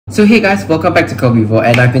So hey guys, welcome back to Vivo,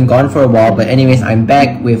 and I've been gone for a while, but anyways, I'm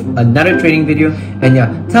back with another trading video. And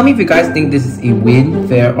yeah, tell me if you guys think this is a win,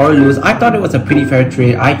 fair or lose. I thought it was a pretty fair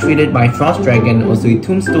trade. I traded my Frost Dragon, also a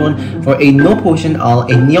Tombstone, for a no potion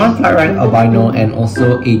owl, a neon fire albino, and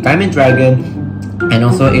also a diamond dragon, and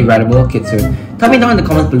also a rideable kitsune. Tell me down in the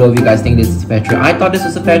comments below if you guys think this is a fair trade. I thought this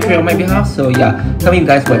was a fair trade on my behalf, so yeah, tell me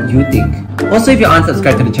guys what you think. Also, if you aren't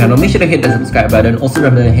subscribed to the channel, make sure to hit that subscribe button. Also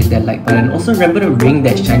remember to hit that like button. Also remember to ring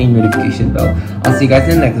that shiny notification bell. I'll see you guys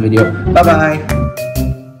in the next video. Bye bye!